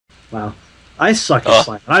Wow. I suck at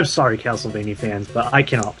slime. I'm sorry, Castlevania fans, but I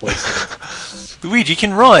cannot play slime. Luigi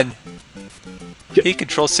can run. He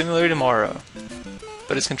controls similar to Mario,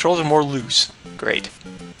 but his controls are more loose. Great.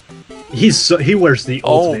 He wears the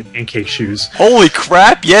ultimate pancake shoes. Holy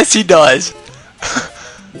crap! Yes, he does.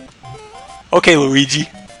 Okay, Luigi.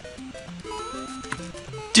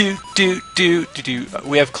 Do.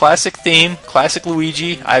 We have classic theme, classic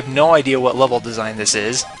Luigi. I have no idea what level design this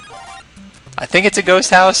is. I think it's a ghost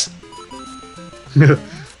house.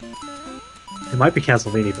 It might be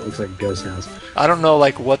Castlevania if it looks like a ghost house. I don't know,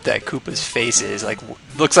 like, what that Koopa's face is. Like,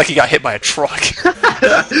 looks like he got hit by a truck.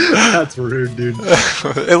 That's rude, dude.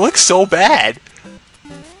 It looks so bad.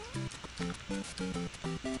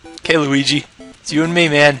 Okay, Luigi. It's you and me,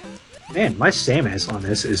 man. Man, my Samus on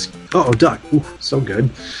this is... Oh, duck. Ooh, so good.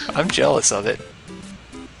 I'm jealous of it.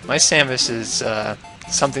 My Samus is,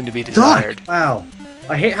 something to be desired. Duck! Wow.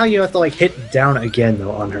 I hate how you have to, like, hit down again,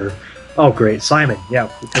 though, on her. Oh, great. Simon.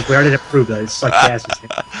 Yeah, because we already proved that. It's such ass.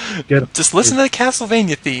 Good. Just listen to the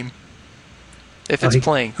Castlevania theme. If it's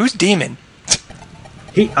playing. Who's Demon?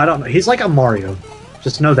 I don't know. He's like a Mario.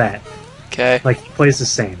 Just know that. Okay. Like, he plays the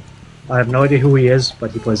same. I have no idea who he is,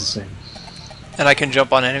 but he plays the same. And I can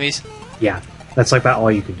jump on enemies? Yeah. That's like about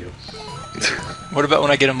all you can do. What about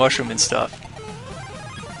when I get a mushroom and stuff?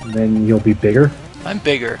 And then you'll be bigger. I'm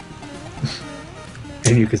bigger.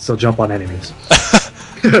 And you can still jump on enemies.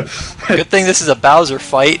 Good thing this is a Bowser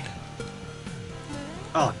fight.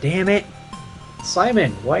 Oh, damn it.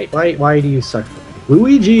 Simon, why do you suck for me?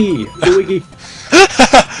 Luigi! Luigi!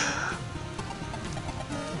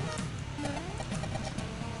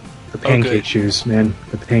 The pancake shoes, man.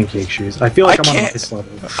 The pancake shoes. I feel like I'm on ice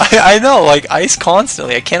level. I know, like, ice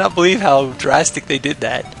constantly. I cannot believe how drastic they did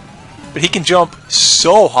that. But he can jump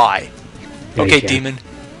so high. Yeah, okay, Demon.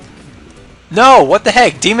 No, what the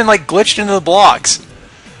heck? Demon, like, glitched into the blocks.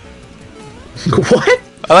 What?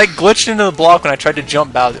 I, like, glitched into the block when I tried to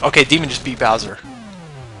jump Bowser. Okay, Demon just beat Bowser.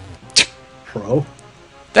 Pro?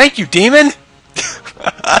 Thank you, Demon!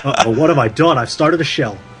 Uh-oh, what have I done? I've started a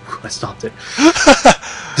shell. I stopped it.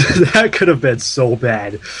 That could have been so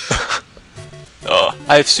bad.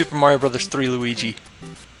 I have Super Mario Bros. 3 Luigi.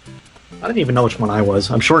 I didn't even know which one I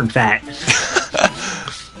was. I'm short and fat.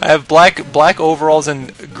 I have black overalls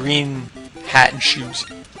and green hat and shoes.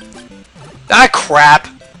 Ah, crap!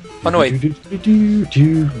 Oh, no, wait.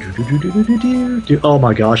 Oh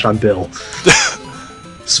my gosh, I'm Bill.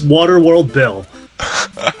 It's Waterworld Bill.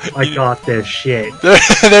 I got this shit.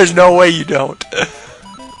 There's no way you don't.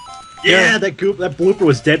 Yeah, that blooper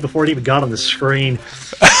was dead before it even got on the screen.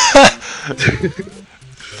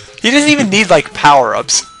 He doesn't even need, like,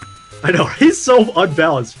 power-ups. I know, he's so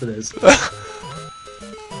unbalanced for this.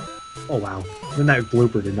 Oh wow. Then that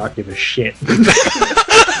blooper did not give a shit.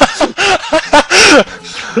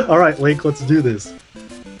 Alright, Link, let's do this.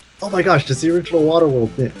 Oh my gosh, does the original Waterworld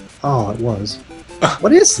thing? Oh, it was.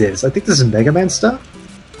 What is this? I think this is Mega Man stuff?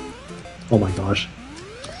 Oh my gosh.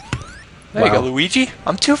 There you go, Luigi.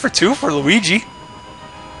 I'm 2 for 2 for Luigi.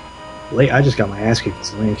 Link, I just got my ass kicked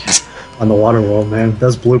as Link. On the Waterworld, man.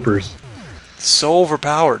 Those bloopers. So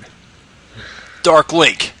overpowered. Dark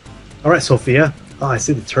Link. Alright, Sophia. Oh, I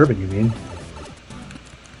see the turban you mean.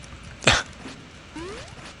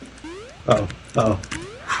 Uh-oh. Uh-oh.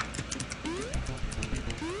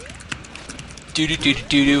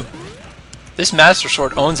 Doo-doo-doo-doo-doo. This Master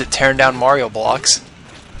Sword owns it tearing down Mario blocks.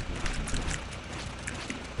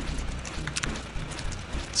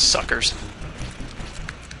 Suckers.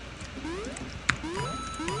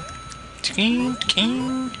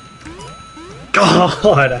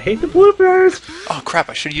 God, I hate the bloopers! Oh crap,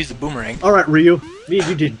 I should have used the boomerang. Alright, Ryu. Me and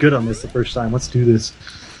you did good on this the first time. Let's do this.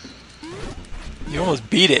 You almost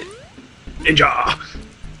beat it. Ninja!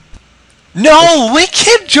 No! Link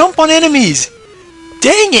can't jump on enemies!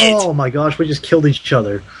 Dang it! Oh my gosh, we just killed each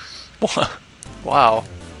other. Wow.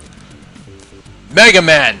 Mega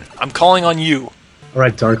Man! I'm calling on you.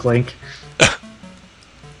 Alright, Dark Link.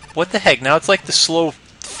 What the heck? Now it's like the slow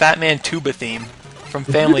Fat Man Tuba theme from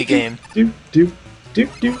Family Game. Or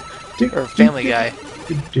Family Guy.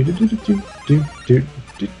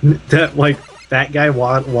 That, like, fat guy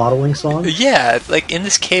waddling song? Yeah, like in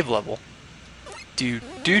this cave level. Do.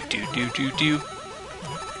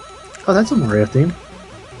 Oh, that's a Mario theme.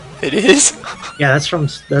 It is? Yeah, that's from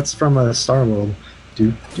Star World.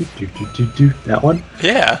 That one?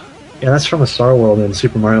 Yeah. Yeah, that's from a Star World in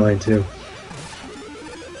Super Mario Land 2.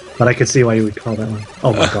 But I could see why you would call that one.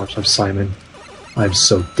 Oh my gosh, I'm Simon. I'm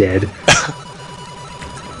so dead.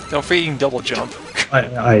 Don't forget you can double jump.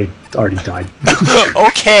 I already died.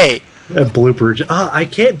 Okay. A blooper. I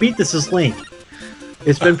can't beat this as Link.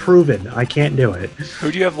 It's been proven. I can't do it.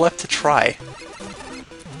 Who do you have left to try?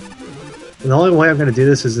 And the only way I'm going to do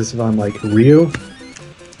this is if I'm like Ryu.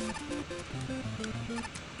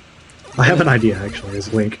 I have an idea, actually,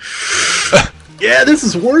 as Link. Yeah, this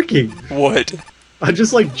is working! What? I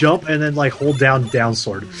just like jump and then like hold down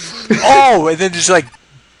sword. Oh, and then just like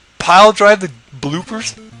pile drive the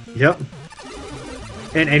bloopers? Yep.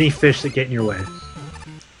 And any fish that get in your way.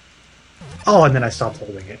 Oh, and then I stopped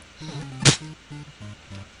holding it.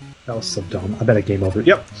 That was so dumb. I bet a game over.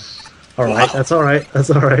 Yep. Alright, Wow. that's alright. That's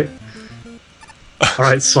alright.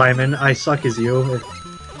 Alright, Simon, I suck as you.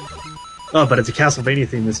 Oh, but it's a Castlevania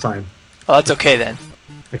theme this time. Oh, that's okay then.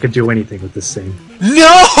 I could do anything with this thing.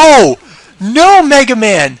 No! No, Mega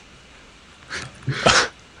Man!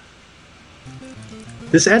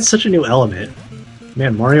 This adds such a new element.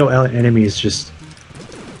 Man, Mario enemies just...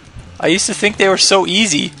 I used to think they were so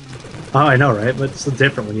easy. Oh, I know, right? But it's so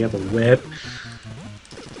different when you have a whip.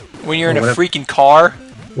 When you're in a Whatever. freaking car.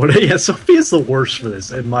 Yeah, Sophia's the worst for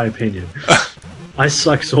this, in my opinion. I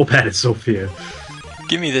suck so bad at Sophia.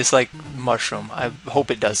 Give me this, like, mushroom. I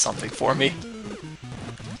hope it does something for me.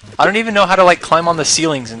 I don't even know how to, like, climb on the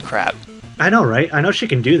ceilings and crap. I know, right? I know she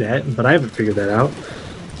can do that, but I haven't figured that out.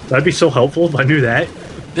 That'd be so helpful if I knew that.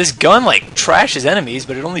 This gun, like, trashes enemies,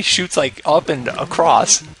 but it only shoots, like, up and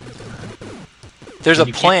across. There's a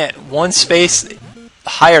plant one space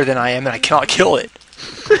higher than I am, and I cannot kill it.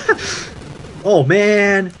 Oh,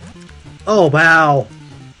 man! Oh, wow!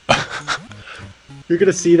 You're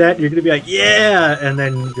gonna see that, you're gonna be like, yeah! And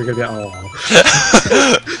then you're gonna be like,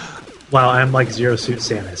 oh. Wow, I'm like Zero Suit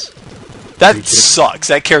Samus. That sucks.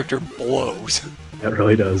 That character blows. That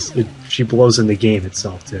really does. She blows in the game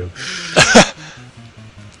itself, too.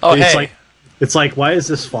 Oh, It's hey. like, it's like, why is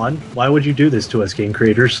this fun? Why would you do this to us, game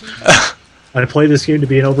creators? I play this game to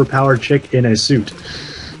be an overpowered chick in a suit.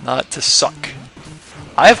 Not to suck.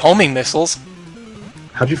 I have homing missiles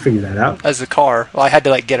How'd you figure that out? as the car. Well, I had to,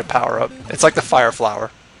 like, get a power-up. It's like the fire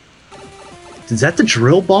flower. Is that the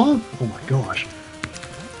drill bomb? Oh my gosh.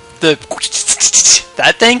 The...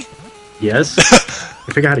 That thing? Yes?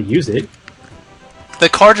 I figured out how to use it. The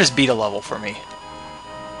car just beat a level for me.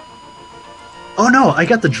 Oh no, I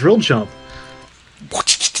got the drill jump.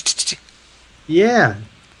 Yeah.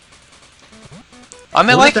 I'm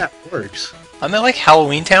I at, wonder like... if that works. I'm at, like,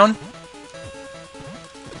 Halloween Town.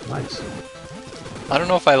 Nice. I don't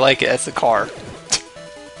know if I like it. That's the car.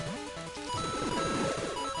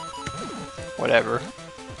 Whatever.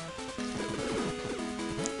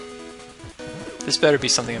 This better be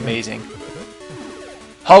something amazing.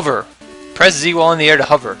 Hover. Press Z while in the air to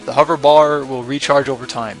hover. The hover bar will recharge over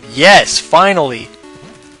time. Yes, finally!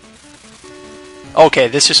 Okay,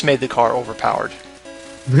 this just made the car overpowered.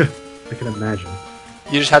 I can imagine.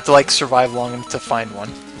 You just have to, like, survive long enough to find one.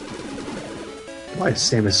 Why is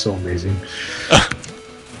Samus so amazing?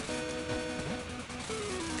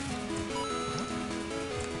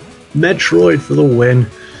 Metroid for the win.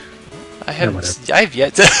 I Yeah, have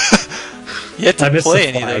yet to yet I to missed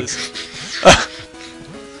play the any of flag. those.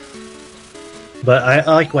 But I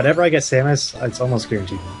like whenever I get Samus, it's almost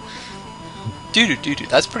guaranteed. Dude,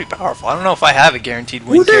 that's pretty powerful. I don't know if I have a guaranteed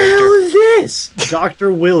win Who the character. hell is this?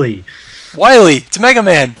 Dr. Willy. Wily, it's Mega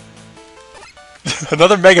Man.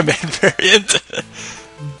 Another Mega Man variant.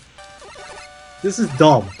 This is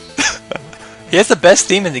dumb. He has the best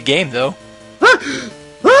theme in the game, though.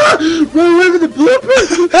 Run away with the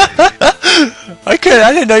blooper! I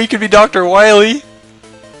didn't know you could be Dr. Wily.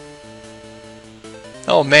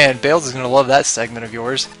 Oh man, Bales is gonna love that segment of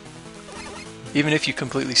yours. Even if you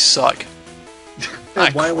completely suck.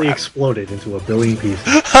 And Wily exploded into a billion pieces.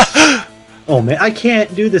 Oh man, I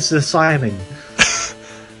can't do this to Simon.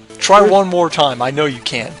 Try one more time. I know you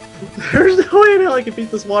can. There's no way in hell I can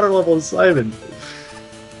beat this water level with Simon.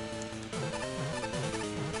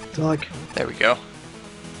 Duck. There we go.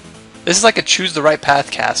 This is like a choose the right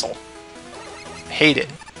path castle. Hate it.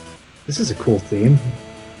 This is a cool theme.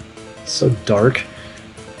 It's so dark.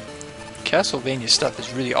 Castlevania stuff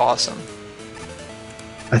is really awesome.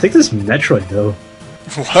 I think this is Metroid though.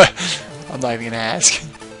 What? I'm not even gonna ask.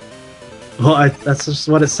 Well, that's just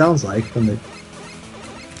what it sounds like from the...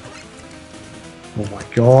 Oh my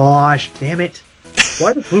gosh, damn it.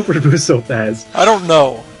 Why did bloopers move so fast? I don't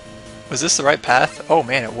know. Was this the right path? Oh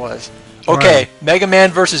man, it was. Okay, Right. Mega Man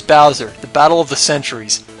vs. Bowser, the battle of the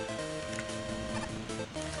centuries.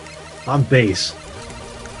 On base.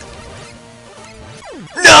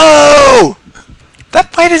 No!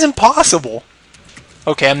 That fight is impossible.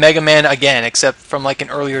 Okay, I'm Mega Man again, except from like an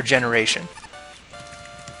earlier generation.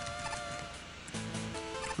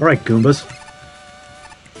 Alright, Goombas.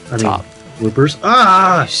 I mean, Top. bloopers. Are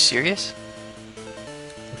Ah! you serious?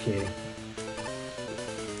 Okay.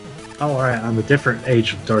 Oh, alright, I'm a different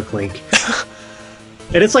age of Dark Link.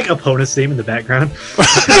 And it's like Epona's theme in the background.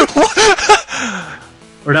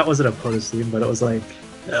 Or that wasn't Epona's theme, but it was like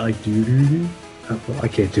doo doo doo. Oh, well, I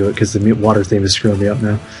can't do it because the water theme is screwing me up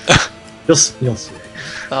now. You'll see.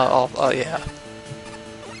 Yeah.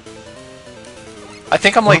 I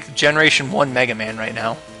think I'm like Generation 1 Mega Man right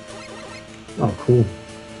now. Oh, cool.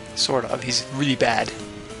 Sort of. He's really bad.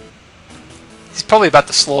 He's probably about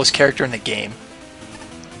the slowest character in the game.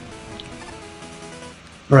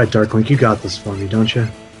 Alright, Dark Link, you got this for me, don't you?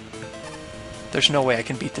 There's no way I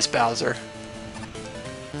can beat this Bowser.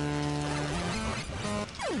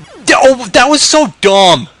 Oh, that was so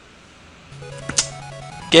dumb!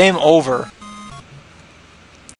 Game over.